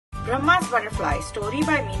Brahma's Butterfly, story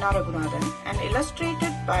by Meena Raghunathan and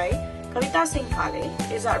illustrated by Kavita Singh Kale,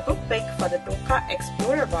 is our book pick for the Toka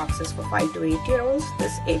Explorer boxes for 5 to 8-year-olds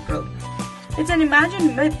this April. It's an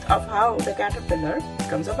imagined myth of how the caterpillar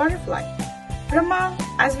becomes a butterfly. Brahma,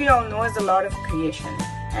 as we all know, is the lord of creation,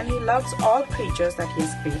 and he loves all creatures that he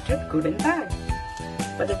has created, good and bad.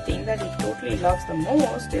 But the thing that he totally loves the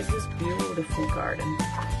most is his beautiful garden.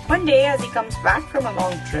 One day, as he comes back from a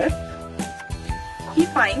long trip, he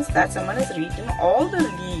finds that someone has eaten all the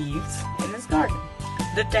leaves in his garden.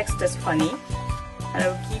 The text is funny and it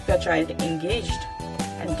will keep your child engaged.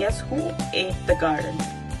 And guess who ate the garden?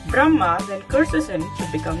 Brahma then curses him to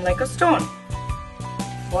become like a stone.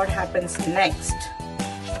 What happens next?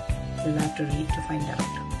 You'll have to read to find out.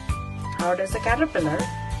 How does the caterpillar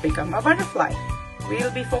become a butterfly? We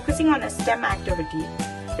will be focusing on a STEM activity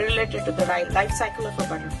related to the life cycle of a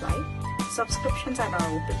butterfly. Subscriptions are now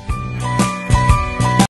open.